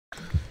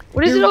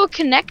What does it all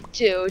connect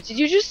to? Did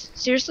you just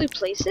seriously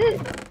place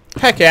it?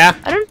 Heck yeah.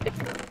 I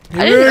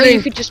didn't know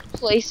you could just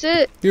place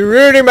it. You're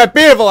ruining my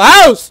beautiful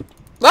house.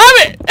 Love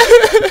it.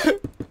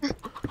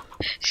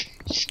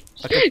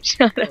 Okay.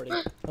 Shut up.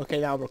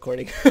 Okay, now I'm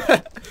recording.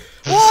 Why,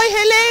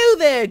 hello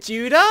there,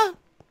 Judah.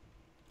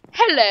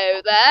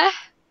 Hello there.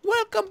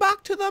 Welcome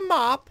back to the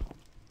map.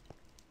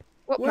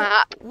 What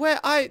map? Where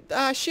I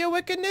share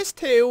Wickedness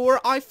 2, where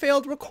I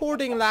failed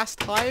recording last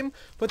time,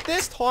 but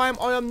this time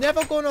I am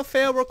never gonna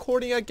fail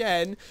recording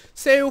again.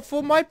 So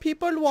for my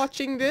people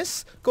watching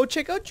this, go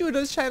check out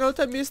Judah's channel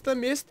to miss the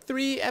missed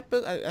 3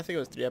 episodes. I think it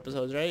was 3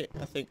 episodes, right?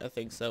 I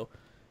think so.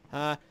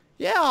 Yeah.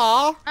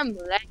 I'm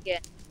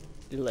lagging.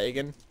 You're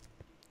lagging.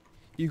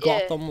 You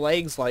got them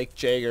legs like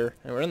Jagger,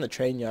 and we're in the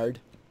train yard.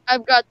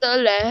 I've got the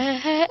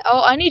leg.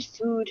 Oh, I need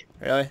food.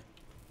 Really?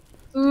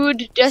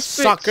 Food,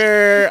 desperate.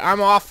 Sucker!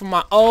 I'm off on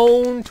my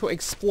own to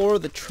explore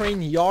the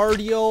train yard,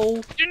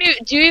 yo. Do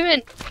you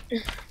even?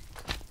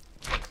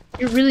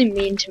 You're really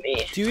mean to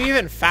me. Do you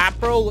even fat,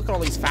 bro? Look at all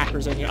these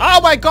fappers in here.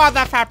 Oh my god,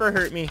 that fapper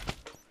hurt me.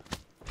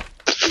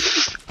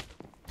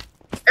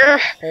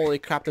 Holy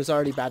crap, there's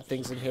already bad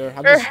things in here.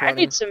 I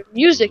need some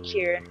music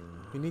here.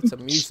 You need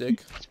some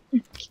music.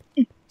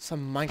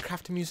 Some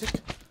Minecraft music?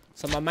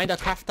 Some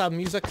Minecraft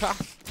music?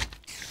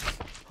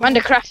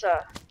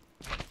 Minecrafter.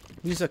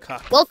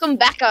 Musica. Welcome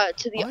back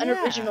to the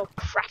Unoriginal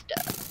Crafter.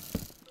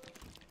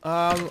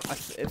 I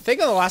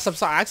think on the last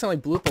episode I accidentally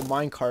blew up a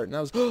minecart and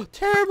that was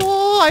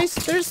terrible.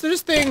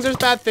 There's things, there's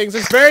bad things,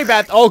 there's very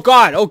bad. Oh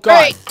god, oh god.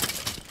 Right.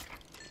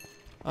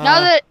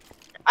 Now that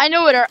I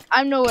know what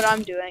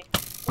I'm doing.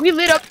 We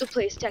lit up the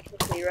place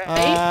technically,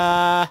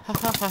 right?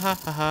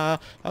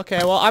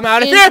 Okay, well I'm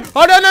out of here.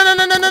 Oh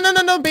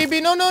no,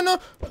 baby, no.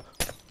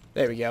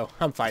 There we go.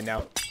 I'm fine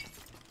now.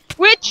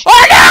 Which?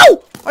 Oh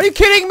no! Are you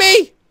kidding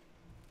me?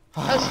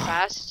 That was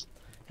fast.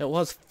 It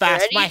was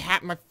fast. Ready?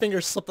 My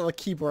finger slipped on the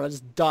keyboard. I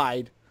just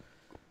died.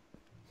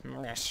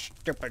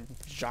 Stupid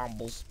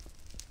jumbles.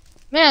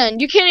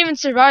 Man, you can't even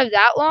survive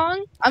that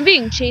long. I'm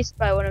being chased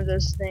by one of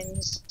those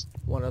things.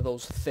 One of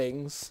those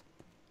things.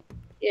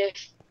 Yeah,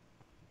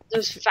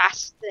 those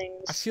fast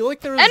things. I feel like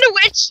there is. And a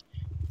witch.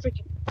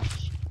 Freaking.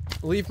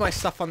 Leave my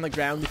stuff on the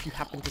ground if you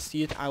happen to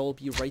see it. I will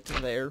be right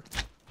there.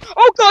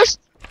 Oh gosh!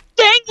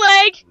 Dang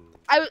leg!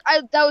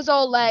 That was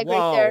all lag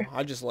right there.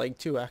 I just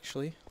lagged too,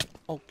 actually.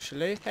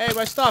 Hey,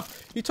 my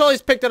stuff. You totally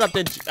picked it up,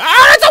 didn't you?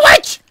 Ah, it's a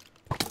witch!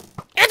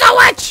 It's a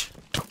witch!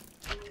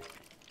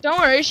 Don't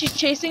worry, she's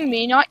chasing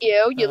me, not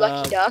you, you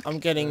lucky duck. I'm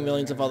getting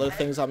millions of other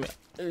things on me.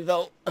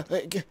 Though.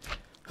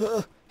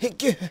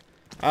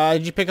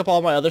 Did you pick up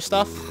all my other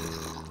stuff?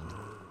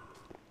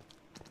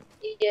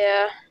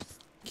 Yeah.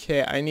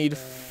 Okay, I need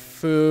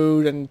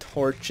food and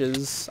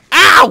torches.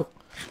 Ow!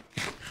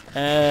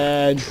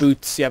 And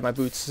boots. Yeah, my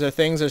boots.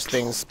 There's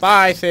things.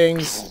 Buy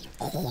things.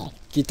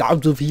 Get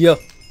out of here.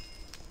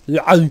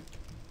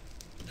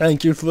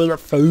 Thank you for the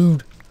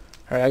food.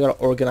 Alright, I gotta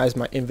organize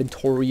my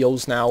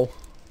inventorios now.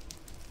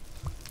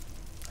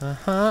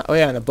 Oh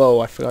yeah, and a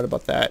bow. I forgot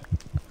about that.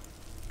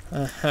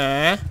 You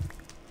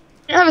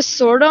have a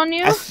sword on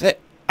you?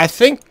 I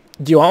think...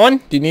 Do you want one?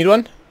 Do you need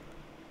one?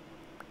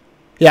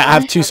 Yeah, I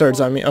have 2 swords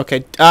on me.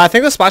 Okay. I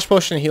think the splash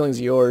potion healing's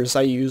yours.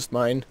 I used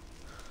mine.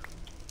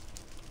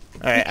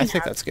 Alright, I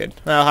think that's good.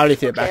 Well, how do you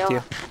feel back to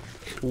you?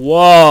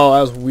 Whoa,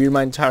 that was weird.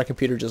 My entire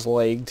computer just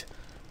lagged.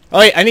 Oh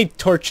wait, I need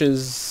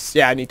torches.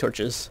 Yeah, I need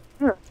torches.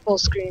 I'm gonna full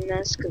screen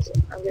this because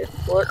I'm getting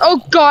bored.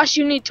 Oh gosh,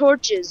 you need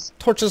torches.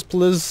 Torches,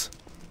 please.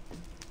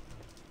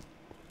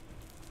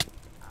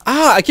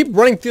 Ah, I keep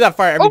running through that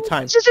fire every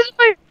time.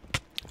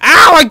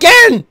 Ow,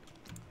 again!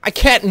 I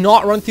can't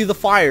not run through the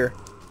fire.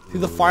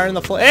 Through the fire and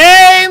the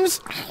flames!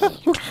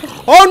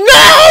 Oh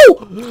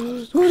no!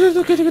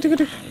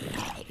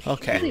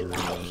 Okay.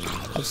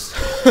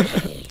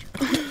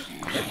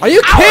 Are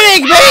you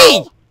kidding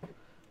me?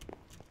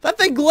 That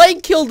thing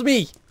leg killed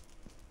me.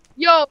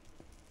 Yo,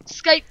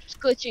 Skype's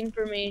glitching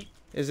for me.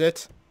 Is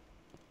it?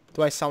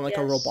 Do I sound like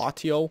a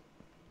robotio?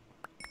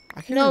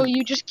 No,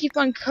 you just keep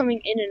on coming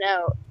in and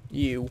out.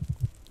 You.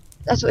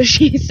 That's what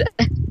she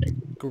said.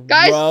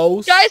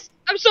 Gross. Guys,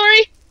 I'm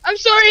sorry. I'm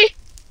sorry.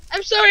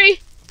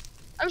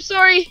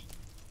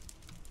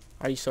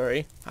 Are you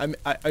sorry?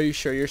 Are you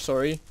sure you're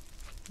sorry?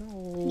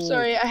 No. I'm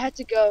sorry, I had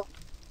to go.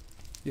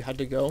 You had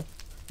to go?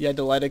 You had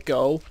to let it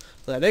go?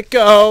 Let it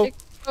go!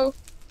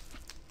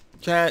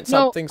 Chant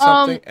something.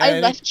 I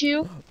left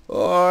you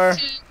or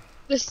to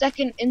the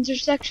second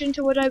intersection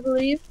to what I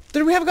believe.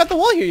 Did we haven't got the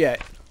wall here yet?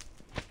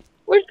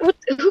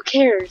 Who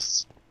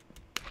cares?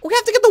 We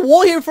have to get the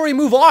wall here before we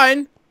move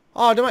on.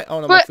 Oh, no, my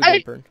food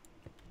didn't burn.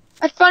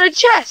 I found a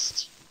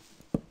chest.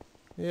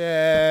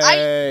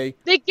 Yay!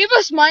 They give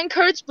us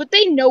minecarts, but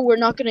they know we're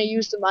not gonna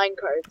use the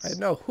minecarts. I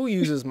know. Who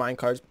uses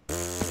minecarts?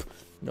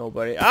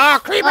 Nobody. Ah,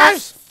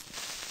 creepers!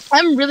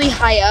 I'm really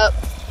high up.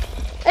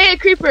 Hey, a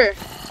creeper.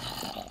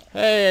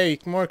 Hey,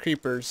 more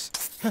creepers.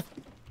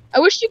 I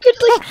wish you could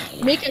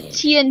like make a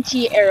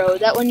TNT arrow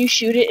that when you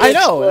shoot it. I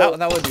know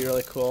that would be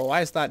really cool.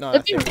 Why is that not?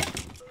 That'd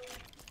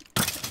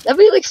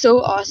be like so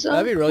awesome.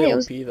 That'd be really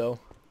OP though.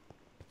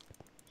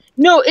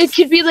 No, it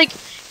could be like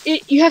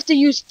you have to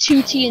use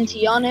 2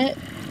 TNT on it.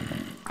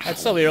 That'd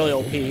still be really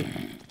OP.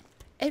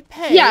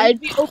 Yeah,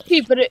 it'd be OP,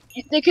 but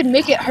they could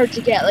make it hard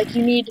to get. Like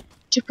you need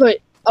to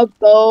put a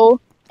bow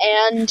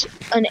and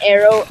an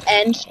arrow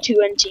and 2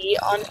 TNT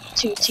on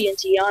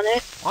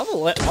it.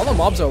 All the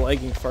mobs are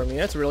lagging for me.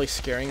 That's really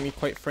scaring me,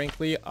 quite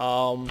frankly.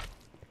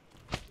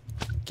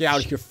 Get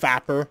out of here,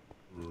 fapper.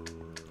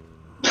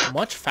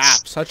 Much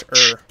fap, such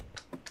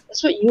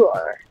That's what you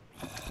are.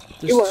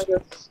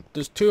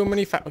 There's too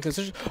many fap.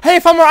 Hey, I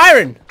found more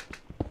iron.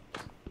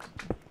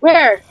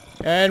 Where?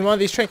 And one of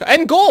these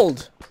and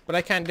gold. But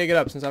I can't dig it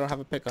up since I don't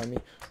have a pick on me.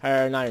 Or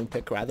an iron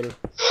pick, rather.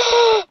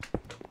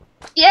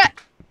 Yeah,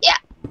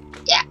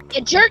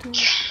 you jerk!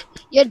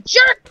 You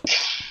jerk!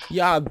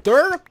 Yeah,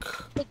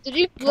 Dirk! Wait, did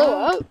he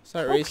blow up? Is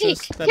that racist?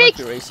 Cake. That Cake.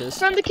 might be racist.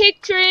 From the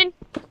cake train!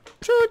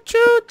 Choot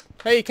choot!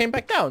 Hey, you came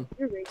back down.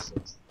 You're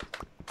racist.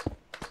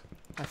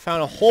 I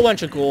found a whole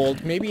bunch of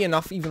gold. Maybe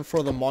enough even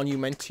for the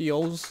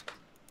Monumentios.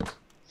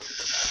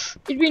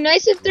 It'd be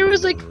nice if there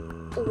was, like,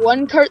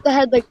 one cart that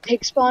had, like,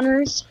 pig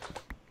spawners.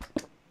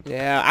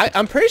 Yeah,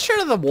 I'm pretty sure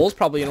that the wool's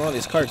probably in one of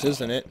these carts,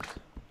 isn't it?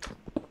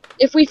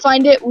 If we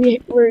find it,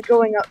 we're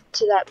going up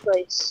to that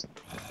place.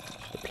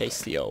 The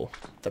Placio.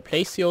 The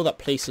Placio that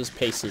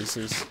places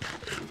is...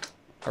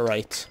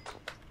 Alright.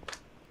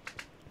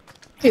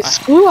 Okay,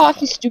 screw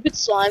off, you stupid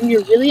slime.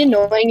 You're really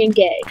annoying and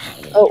gay.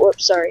 Oh,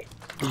 whoops, sorry.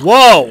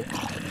 Whoa!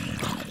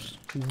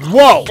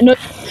 Whoa!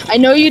 I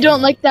know you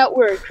don't like that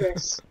word,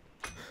 Chris.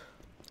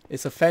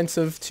 It's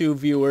offensive to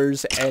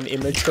viewers and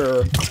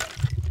immature.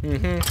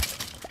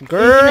 Mm-hmm.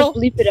 Girl! Are you gonna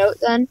bleep it out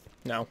then?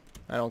 No,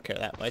 I don't care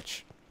that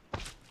much.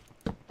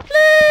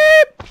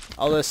 Bleep!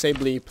 I'll just say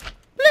bleep.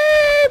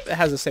 Bleep! It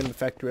has the same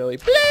effect, really.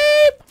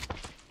 Bleep!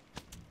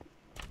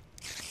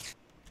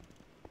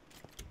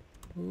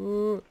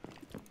 Ooh.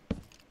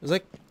 It's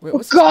like, wait,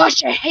 what's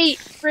gosh, I hate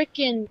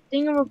frickin'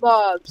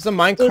 thingamabobs. There's a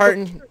mine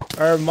carton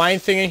or mine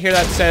thing in here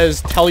that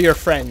says "Tell your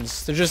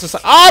friends." They're just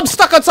like, oh, I'm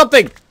stuck on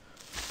something.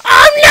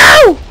 Oh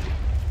no!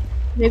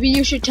 Maybe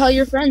you should tell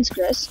your friends,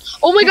 Chris.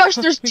 Oh my gosh,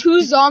 there's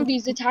 2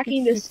 zombies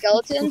attacking the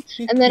skeleton,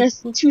 and then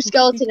 2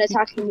 skeleton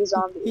attacking the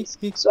zombies.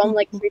 So I'm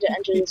like free to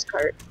enter this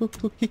cart.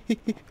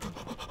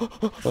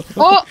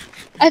 Oh,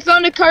 I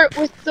found a cart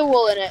with the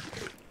wool in it.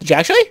 Did you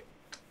actually?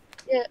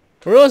 Yeah.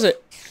 Where was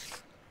it?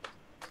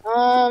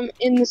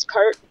 In this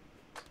cart.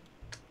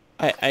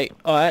 I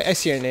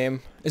see your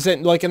name. Is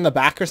it like in the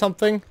back or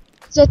something?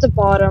 It's at the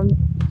bottom.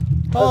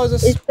 Oh, is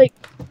this? It's like,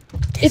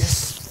 it's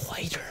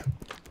spider.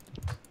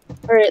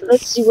 All right,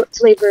 let's see what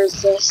flavor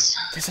is this.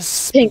 There's a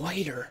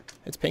spider.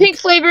 It's pink. Pink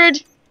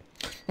flavored.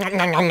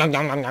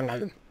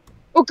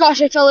 Oh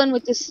gosh, I fell in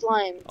with this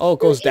slime. Oh, it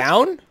goes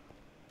down?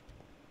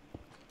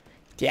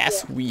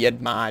 Yes, yeah.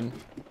 Weird man.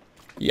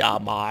 Yeah,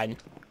 man.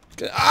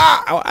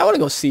 Ah, I want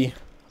to go see.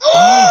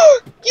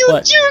 You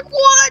what? Jerk!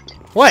 What?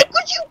 What? Look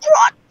what you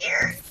brought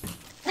here.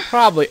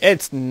 Probably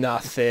it's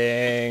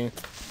nothing.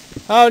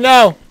 Oh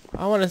no!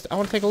 I want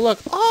to take a look.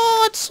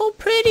 Oh, it's so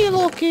pretty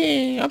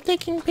looking. I'm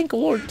taking pink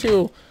award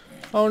too.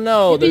 Oh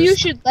no! Maybe you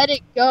should let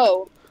it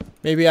go.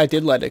 Maybe I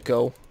did let it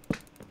go,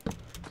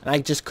 and I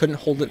just couldn't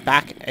hold it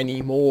back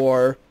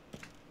anymore.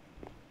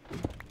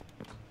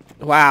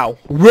 Wow,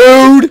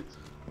 rude.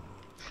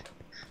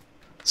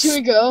 Should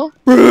we go?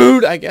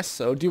 Rude, I guess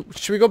so.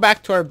 Should we go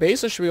back to our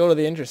base or should we go to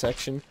the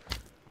intersection?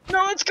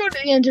 No, let's go to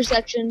the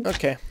intersection.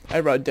 Okay, I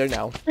rode there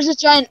now. There's a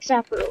giant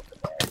fapper over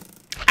there.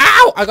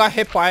 Ow! I got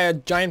hit by a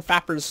giant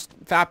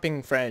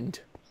fapping friend.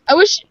 I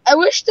wish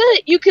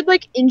that you could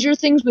like injure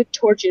things with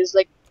torches,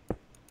 like,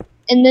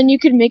 and then you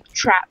could make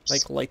traps.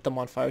 Like light them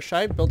on fire. Should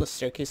I build a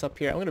staircase up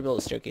here? I'm gonna build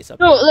a staircase up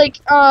here. No,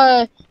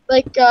 ow!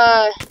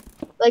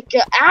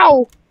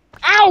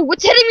 Ow!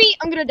 What's hitting me?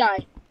 I'm gonna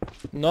die.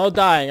 No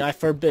dying, I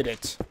forbid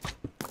it.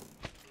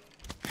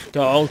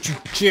 Don't you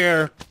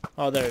dare!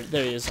 Oh, there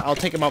he is. I'll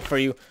take him out for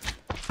you.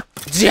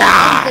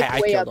 Yeah,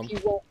 I killed him.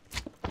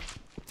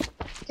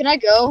 Can I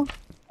go?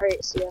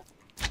 Alright, see ya.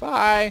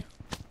 Bye.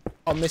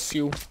 I'll miss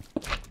you.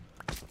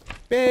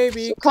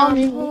 Baby, so call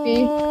me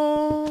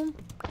home.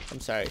 I'm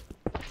sorry.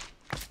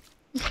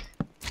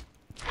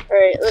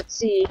 Alright, let's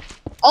see.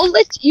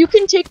 You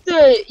can take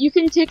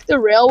the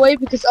railway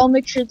because I'll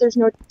make sure there's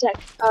no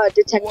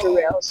detector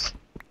rails.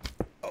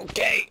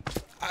 Okay,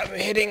 I'm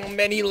hitting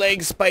many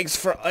leg spikes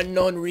for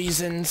unknown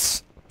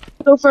reasons.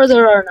 So far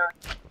there are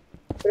none,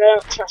 but I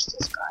don't trust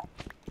this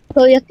guy.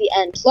 Probably at the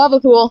end. Lava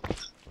pool.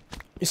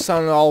 You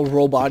sound all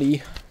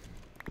robot-y.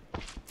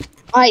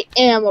 I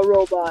am a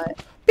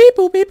robot. Beep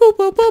boop beep boop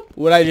boop boop.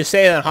 What I just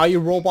say that? How you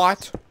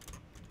robot?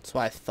 That's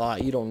what I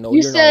thought. You don't know.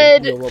 You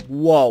said. Not a real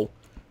whoa!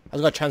 I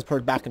was gonna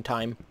transport back in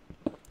time.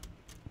 I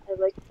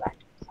like back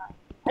in time.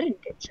 I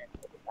didn't get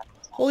transported back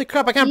in time. Holy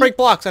crap! I can't break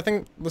blocks. I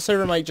think the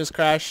server might just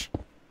crash.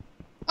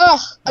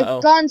 Ugh!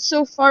 I've gone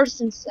so far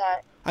since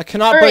that. I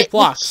cannot break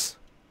blocks.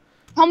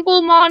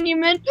 Humble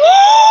monument.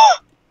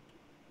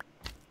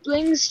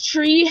 Bling's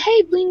tree.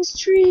 Hey, Bling's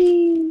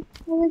tree.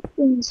 I like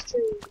Bling's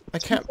tree. I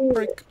can't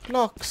break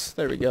blocks.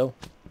 There we go.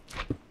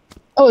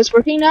 Oh, it's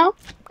working now?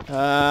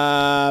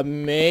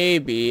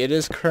 Maybe. It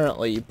is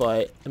currently,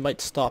 but it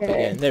might stop Okay.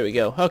 again. There we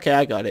go. Okay,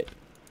 I got it.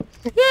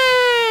 Yay!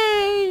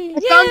 I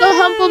found the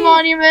humble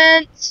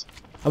monument!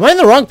 Am I in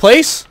the wrong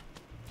place?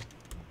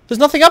 There's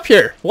nothing up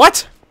here.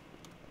 What?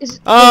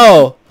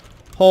 Oh!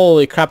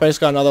 Holy crap, I just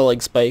got another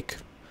leg spike.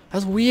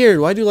 That's weird.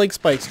 Why do leg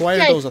spikes? Why are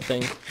those a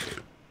thing?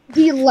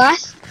 The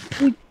last...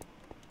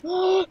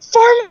 farming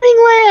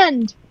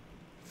land!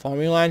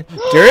 Farming land?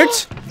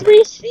 Dirt?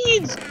 3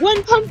 seeds!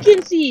 1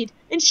 pumpkin seed!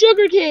 And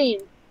sugarcane!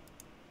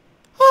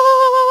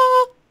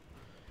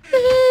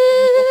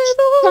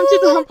 Come to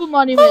the humble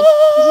monument.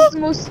 This is the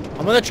most...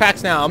 I'm on the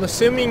tracks now. I'm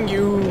assuming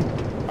you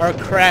are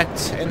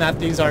correct in that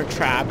these aren't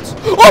trapped.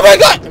 Oh my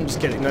god! I'm just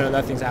kidding. No,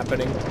 nothing's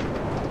happening.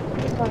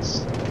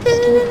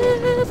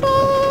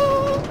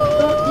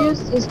 Don't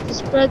use this to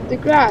spread the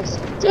grass.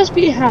 Just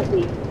be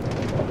happy.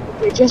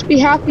 Okay, just be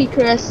happy,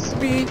 Chris.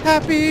 Be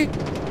happy.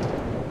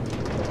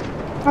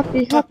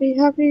 Happy, happy,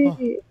 happy.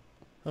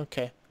 Oh.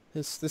 Okay.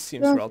 This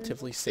seems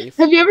relatively safe.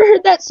 Have you ever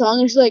heard that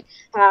song? It's like,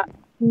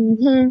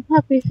 happy,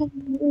 happy.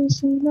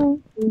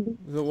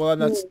 The one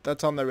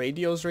that's on the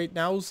radios right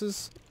now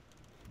is...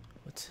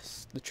 What's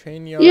this? The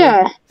train yard?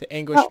 Yeah. The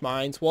anguished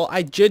minds. Well,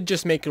 I did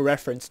just make a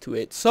reference to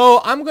it.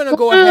 So I'm going to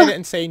go ahead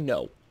and say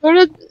no. Go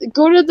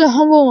to the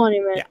humble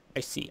monument. Yeah,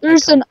 I see.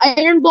 There's an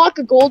iron block,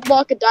 a gold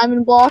block, a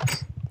diamond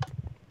block.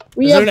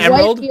 We have an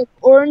emerald? white, we have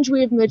orange,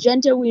 we have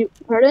magenta,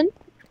 pardon?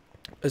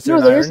 Is there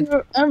No, an there is iron?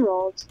 no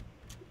emerald.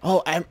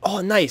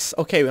 Oh, nice.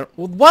 Okay, well,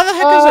 what the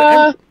heck is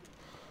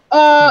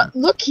it?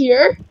 Look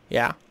here.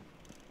 Yeah.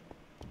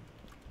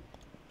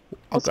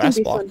 That's gonna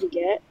be fun to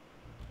get.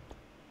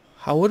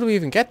 How would we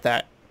even get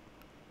that?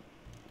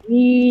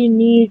 We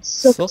need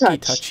silky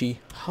touch.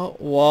 Touchy.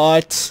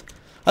 What?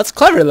 That's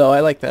clever though. I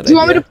like that. Do you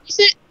want me to place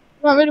it?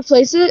 You want me to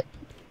place it?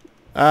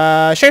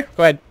 Sure.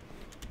 Go ahead.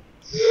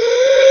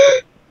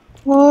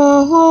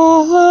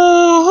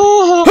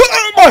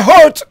 My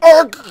heart!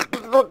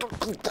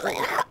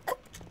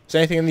 Is there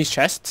anything in these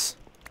chests?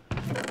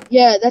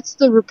 Yeah, that's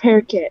the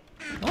repair kit.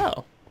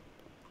 Oh.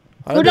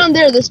 Go down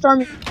there, this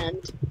farming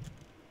land.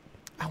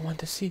 I want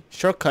to see.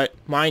 Shortcut.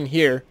 Mine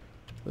here.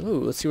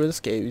 Ooh, let's see where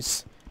this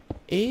goes.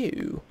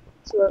 Ew.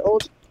 So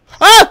old.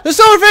 Ah! There's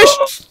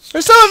silverfish!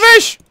 There's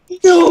silverfish!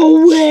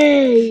 No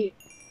way!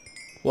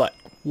 What?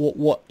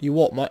 What? You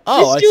want my...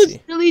 Oh, this dude's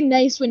really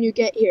nice when you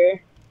get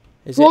here.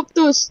 Go up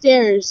those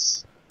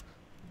stairs.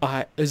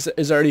 Is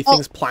there already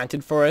things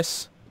planted for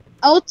us?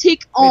 I'll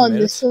take on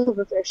the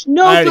silverfish.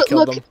 No, but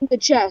look in the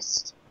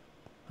chest.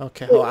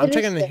 Okay, hold on. I'm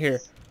checking in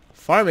here.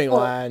 Farming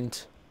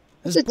land.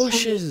 There's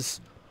bushes.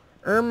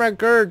 Irma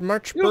Gerd,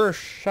 March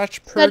Bush,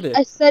 such purdy.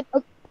 I said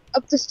up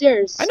the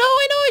stairs. I know.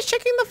 I was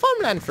checking the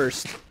farmland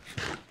first.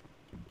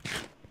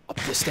 Up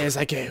the stairs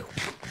I go.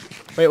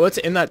 Wait, what's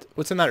in that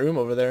room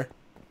over there?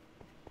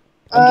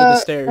 Under the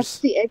stairs. That's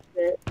the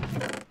exit.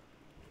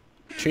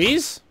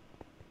 Trees?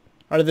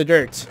 Or the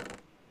dirt?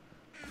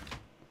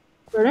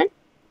 Pardon?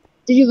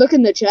 Did you look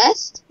in the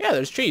chest? Yeah,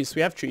 there's trees.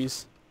 We have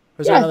trees.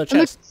 Where's another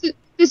chest? Look,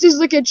 this is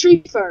like a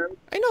tree farm.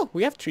 I know.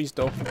 We have trees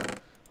though.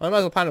 I might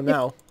as well plant them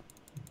now.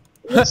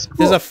 Cool.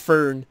 There's a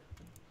fern.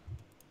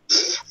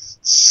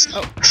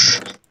 Oh.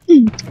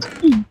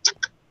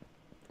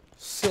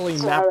 Silly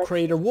map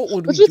creator. What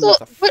would we do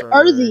with a fern? What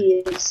are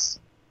these?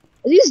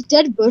 Are these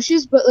dead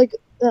bushes, but like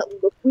that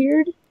look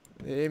weird?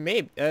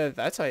 Maybe.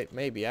 That's like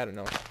maybe. I don't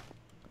know.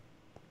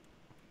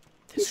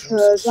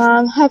 Because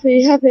I'm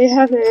happy.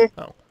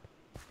 Oh.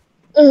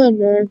 No.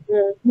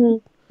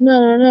 We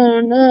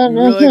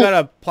really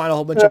gotta plant a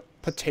whole bunch of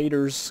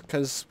potatoes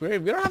because we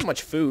don't have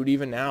much food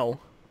even now.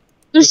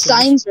 There's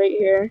signs right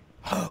here.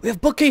 We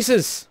have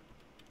bookcases.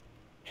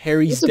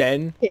 Harry's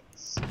Den.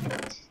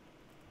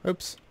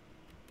 Oops.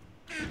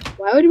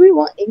 Why would we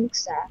want ink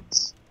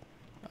sacks?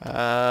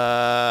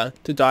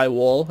 To die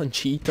wall and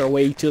cheat our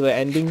way to the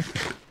ending.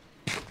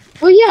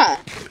 Oh yeah.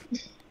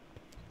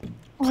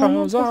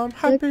 Cause I'm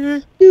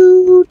happy.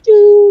 Do.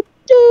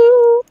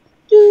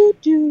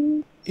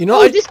 You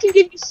know, this can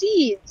give you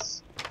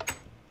seeds.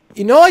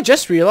 You know, I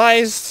just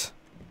realized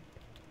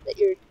that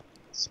you're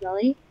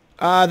smelly.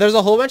 There's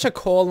a whole bunch of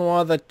coal in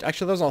one of the...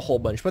 Actually, there's a whole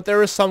bunch, but there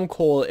was some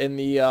coal in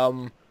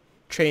the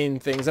train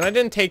things, and I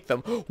didn't take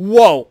them.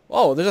 Whoa!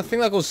 Oh, there's a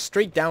thing that goes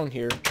straight down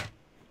here.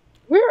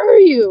 Where are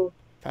you?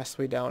 Fast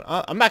way down.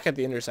 I'm back at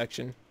the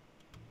intersection.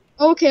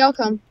 Okay, I'll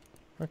come.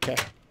 Okay.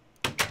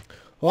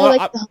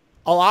 Well,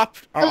 our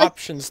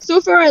options. So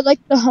far, I like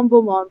the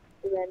humble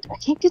monument. I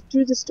can't get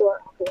through this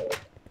door. Okay.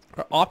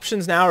 Our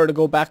options now are to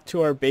go back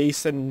to our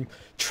base and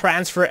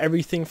transfer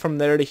everything from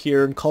there to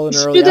here and call an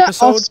early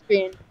episode. Off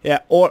screen.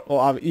 Yeah,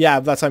 yeah,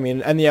 that's what I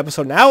mean. End the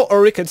episode now,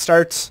 or we could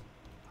start.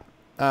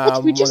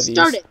 We just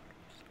started.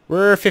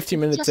 We're 15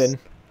 minutes in.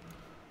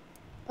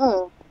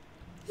 Oh.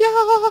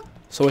 Yeah.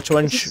 So which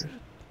one do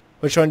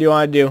you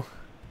want to do?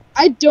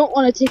 I don't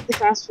want to take the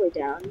fast way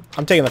down.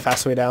 I'm taking the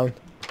fast way down.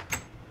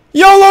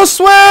 YOLO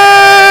sway!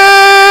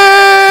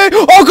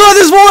 Oh god,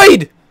 there's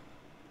void!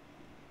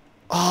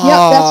 Yep,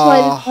 that's why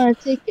I didn't want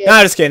to take it. No,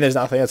 I'm just kidding. There's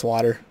nothing. It's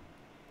water.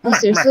 Oh,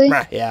 seriously?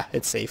 Yeah,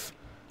 it's safe.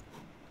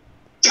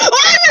 Oh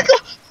my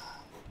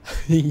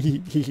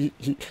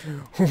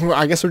god!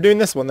 I guess we're doing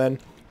this one then.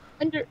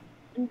 Yeah.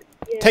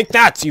 Take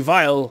that, you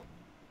vile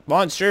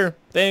monster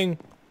thing.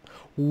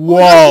 Whoa! Whoa!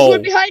 There's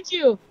one behind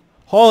you.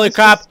 Holy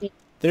crap!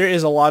 There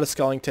is a lot of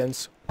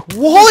skeletons.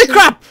 Holy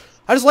crap!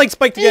 I just like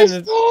spiked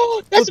again.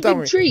 Oh, that's a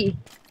big tree.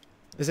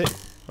 Is it?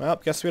 Well,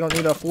 guess we don't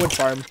need a wood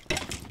farm.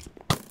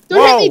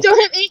 Don't hit me! Don't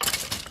hit me!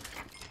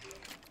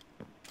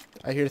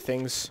 I hear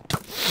things.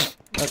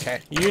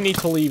 Okay, you need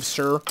to leave,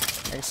 sir.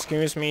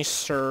 Excuse me,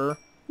 sir.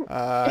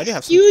 I do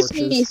have some torches.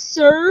 Excuse me,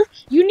 sir.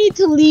 You need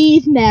to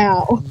leave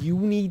now. You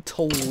need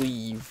to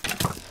leave.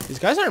 These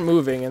guys aren't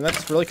moving, and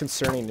that's really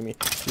concerning to me.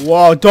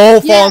 Whoa,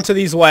 don't fall into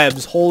these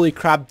webs. Holy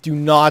crap, do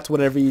not,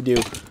 whatever you do.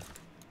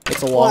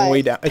 It's a long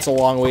way down. It's a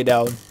long way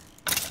down.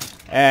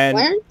 And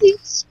why aren't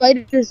these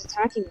spiders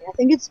attacking me? I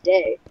think it's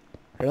day.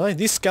 Really?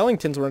 These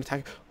skeletons weren't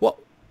attacking. What?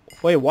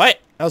 Wait, what?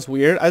 That was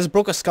weird. I just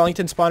broke a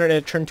skeleton spawner and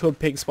it turned to a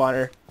pig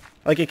spawner.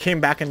 Like it came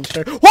back and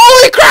turned.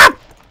 Holy crap!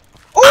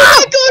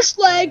 Oh my gosh,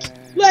 leg!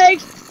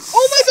 Leg!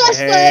 Oh my gosh,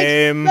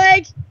 leg!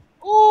 Leg!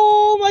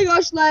 Oh my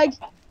gosh, leg!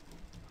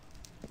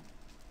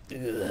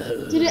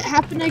 Did it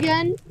happen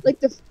again? Like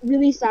the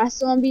really fast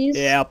zombies?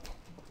 Yep.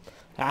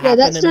 Yeah,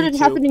 that started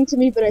happening to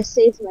me, but I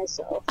saved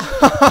myself.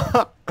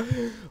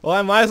 Well,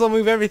 I might as well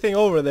move everything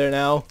over there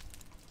now.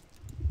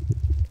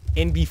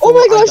 And before oh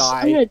my gosh, I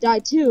die, I'm gonna die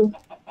too.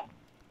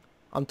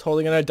 I'm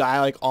totally gonna die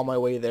like on my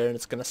way there, and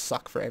it's gonna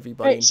suck for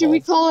everybody. Alright, should we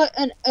call it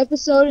an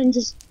episode and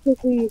just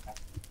quickly?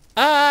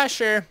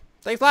 Sure.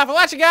 Thanks a lot for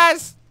watching,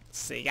 guys.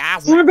 See you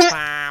guys next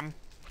time.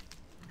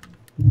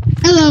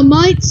 Hello,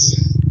 mates.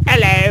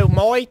 Hello,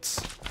 mates.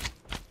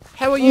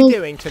 How are you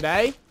doing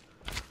today?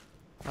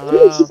 Why do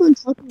you keep on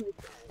talking like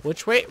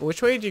that?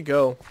 Which way did you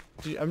go?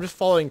 I'm just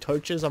following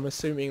torches. I'm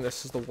assuming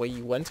this is the way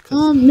you went.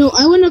 No,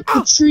 I went up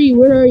the tree.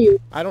 Where are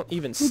you? I don't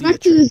even see a tree. Go back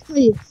to this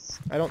place.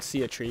 I don't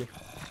see a tree.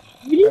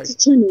 You need to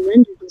turn the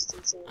render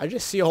distance on. I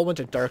just see a whole bunch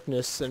of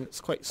darkness, and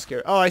it's quite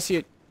scary. Oh, I see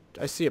it.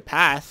 I see a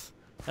path,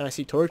 and I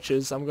see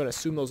torches. I'm gonna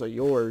assume those are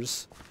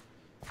yours.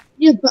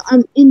 Yeah, but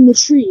I'm in the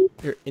tree.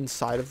 You're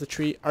inside of the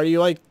tree. Are you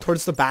like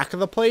towards the back of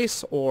the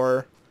place,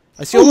 or?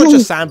 I see a bunch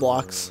of sand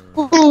blocks.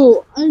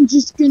 Oh, I'm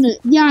just gonna.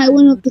 Yeah, I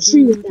went up the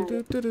tree with that.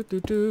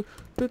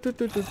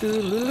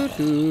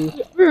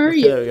 Where are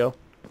you? There we go.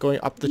 Going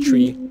up the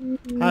tree.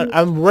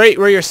 I'm right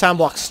where your sand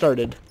block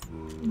started.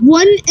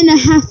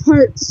 1.5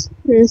 hearts,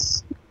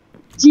 Chris.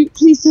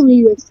 Please tell me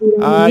you have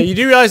food on me. You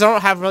do realize I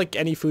don't have like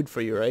any food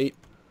for you, right?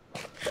 I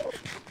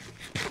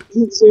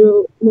have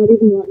 0, not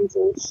even rotten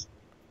flesh.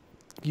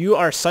 You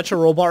are such a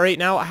robot right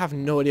now. I have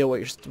no idea what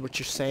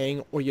you're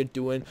saying or you're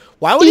doing.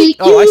 Why would he?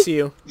 Oh, I see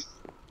you.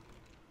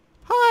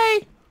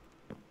 Hi.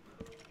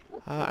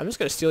 I'm just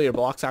gonna steal your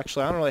blocks.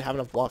 Actually, I don't really have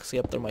enough blocks to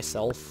get up there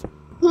myself.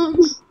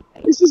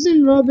 This was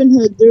in Robin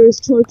Hood. There's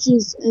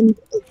torches and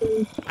a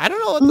thing. I don't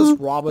know what this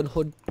Robin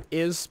Hood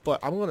is, but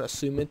I'm gonna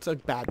assume it's a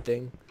bad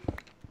thing.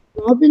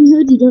 Robin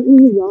Hood? You don't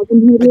know who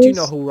Robin Hood is? I do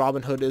know who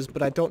Robin Hood is,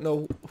 but I don't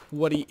know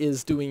what he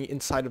is doing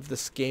inside of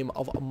this game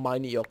of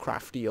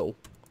Minecraftio.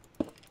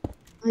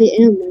 I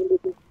am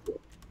minded.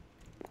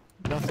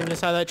 Nothing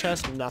inside that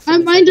chest? Nothing. I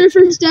mined our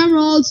first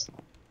emerald!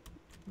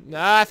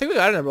 Nah, I think we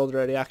got an emerald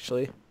already,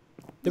 actually.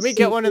 Did we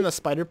get one in the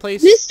spider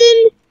place?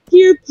 Listen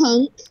here,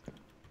 punk.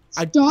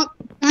 Stop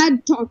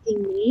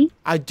bad-talking me.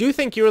 I do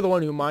think you were the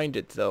one who mined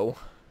it, though.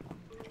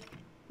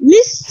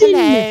 Listen,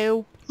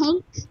 hello,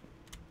 punk.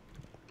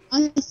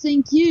 I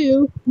think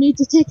you need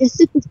to take a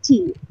sip of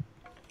tea.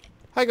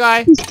 Hi,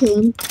 guy. Please kill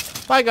him.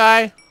 Bye,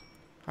 guy.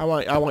 I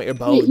want your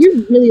bones. Wait,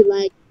 you're really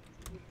like.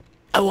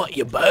 I want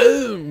your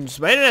bones.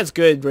 My internet's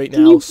good right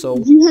now, so.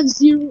 You have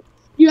 0.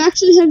 You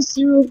actually have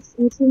 0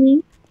 food for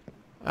me.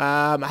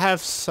 I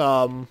have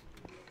some.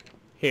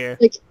 Here.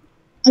 Like,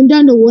 I'm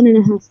down to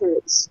 1.5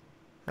 hearts.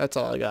 That's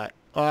all I got.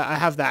 I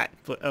have that,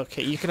 but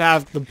okay, you can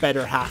have the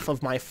better half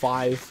of my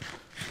 5.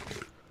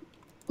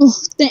 Oh,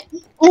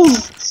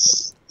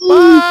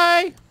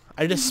 Bye!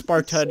 I just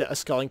Sparta'd a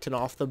skeleton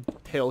off the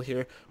hill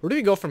here. Where do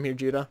we go from here,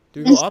 Judah?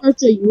 Do we go up?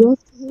 Sparta, you off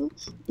the hill?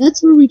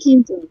 That's where we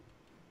came from.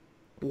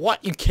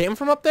 What? You came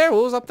from up there?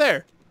 What was up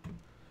there?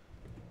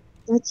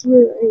 That's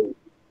where I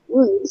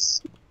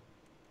was.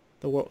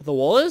 The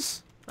wall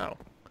is? Oh.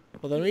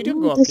 Well, then we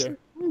do go up here.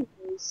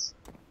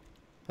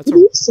 What are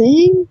you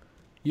saying?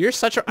 You're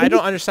such a... I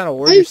don't understand a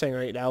word you're saying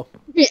right now.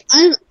 Okay,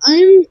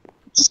 I'm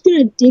just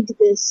gonna dig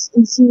this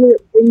and see where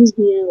it brings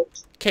me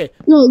out. Okay.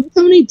 No, look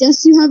how many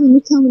deaths you have and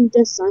look how many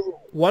deaths I have.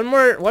 One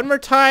more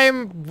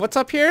time. What's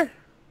up here?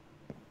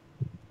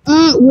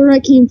 Where I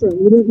came from.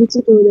 You don't need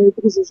to go there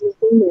because there's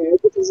nothing there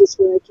because it's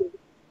where I came from.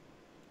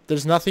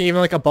 There's nothing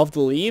even like above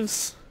the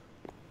leaves?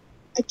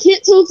 I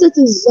can't tell if that's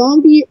a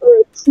zombie or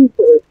a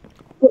creeper.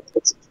 But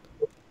it's a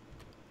creeper.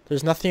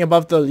 There's nothing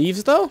above the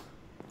leaves though?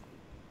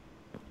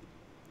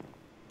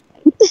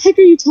 What the heck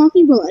are you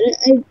talking about?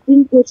 I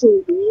didn't go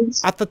to the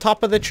leaves. At the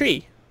top of the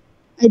tree.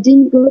 I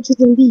didn't go to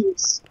the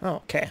leaves. Oh,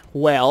 okay.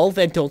 Well,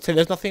 then don't say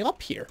there's nothing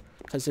up here.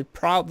 Because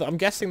I'm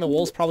guessing the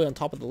wall's probably on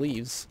top of the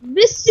leaves.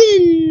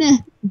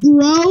 Listen,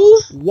 bro.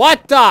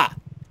 What the?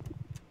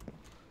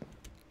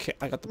 Okay,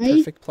 I got the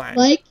perfect plan.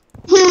 Like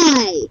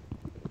pie.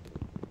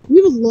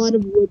 We have a lot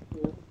of wood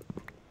now.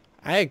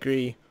 I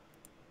agree.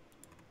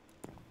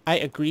 I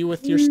agree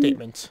with your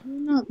statement. You're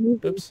not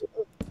moving. Oops.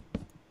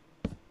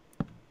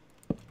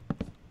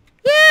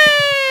 Yay!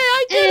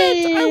 I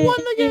did it! I won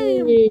the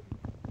game!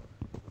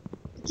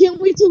 Can't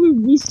wait till we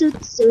restart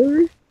the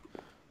server.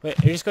 Wait,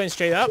 you're just going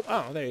straight up?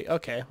 Oh, there you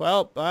okay.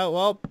 Well, I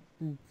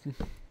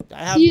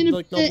have,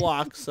 like, no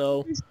block,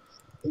 so...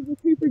 If the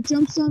creeper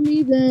jumps on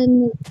me,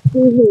 then...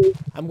 Boo-hoo.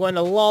 I'm going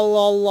to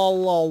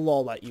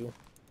lol at you.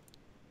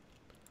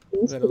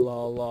 I'm gonna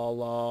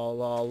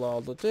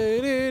lol.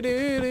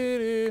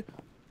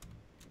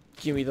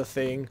 Give me the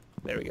thing.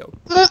 There we go.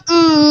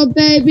 Uh-oh,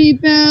 baby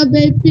bell,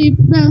 baby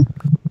bell.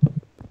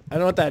 I don't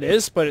know what that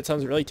is, but it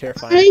sounds really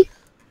terrifying.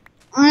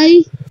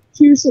 I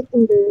hear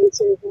something very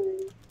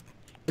terrifying.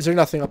 Is there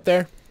nothing up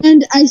there?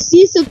 And I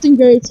see something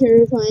very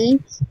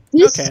terrifying.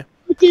 This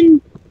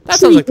freaking that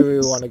sounds like the way we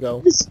want to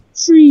go. This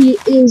tree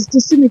is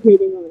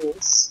disintegrating on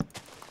us.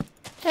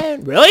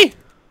 Really?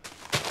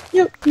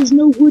 Yep, there's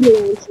no wood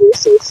around here,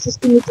 so it's just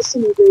gonna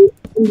disintegrate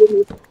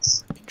underneath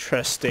us.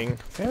 Interesting.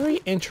 Very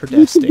You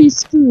interesting. could be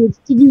screwed.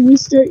 Did you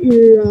restart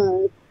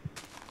your,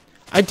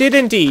 I did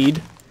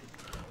indeed.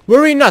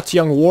 Worry not,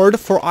 young ward,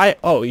 for I...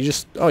 Oh, you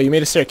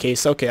made a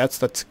staircase. Okay,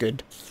 that's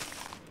good.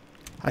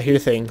 I hear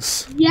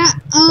things. Yeah,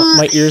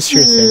 my ears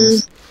hear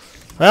things.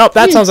 Well,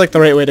 that sounds like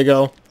the right way to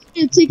go. It's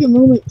gonna take a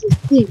moment to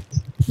think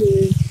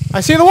here.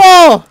 I see the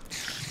wall!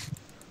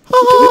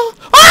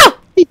 Ah!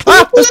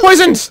 There's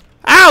poisons!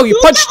 Ow, you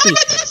punched me!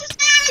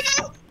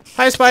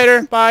 Hi,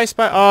 spider. Bye,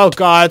 spider. Oh,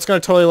 God, it's gonna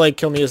totally, like,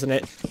 kill me, isn't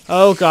it?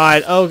 Oh,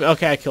 God. Oh,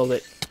 okay, I killed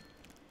it.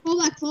 Fall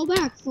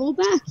back.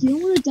 You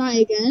don't want to die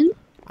again.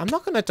 I'm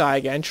not gonna die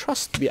again.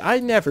 Trust me, I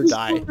never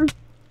die.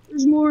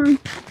 There's more.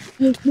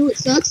 No, it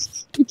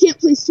sucks. You can't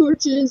place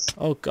torches.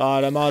 Oh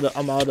God, I'm out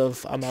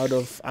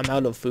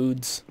of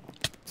foods.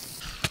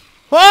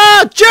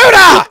 Oh,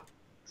 Judah!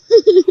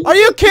 Are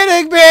you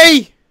kidding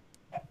me?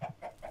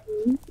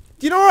 Do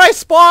you know where I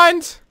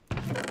spawned?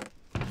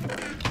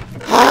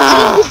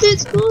 Because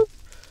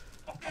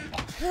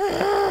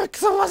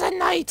it was a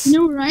night. You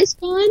know where I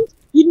spawned?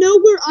 You know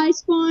where I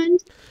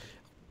spawned?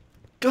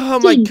 Oh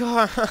my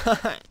God.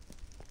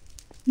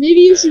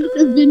 Maybe you shouldn't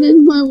have been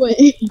in my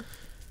way.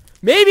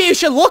 Maybe you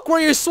should look where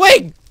you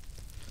swing.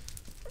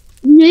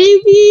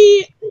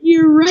 Maybe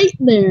you're right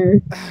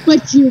there,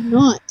 but you're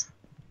not.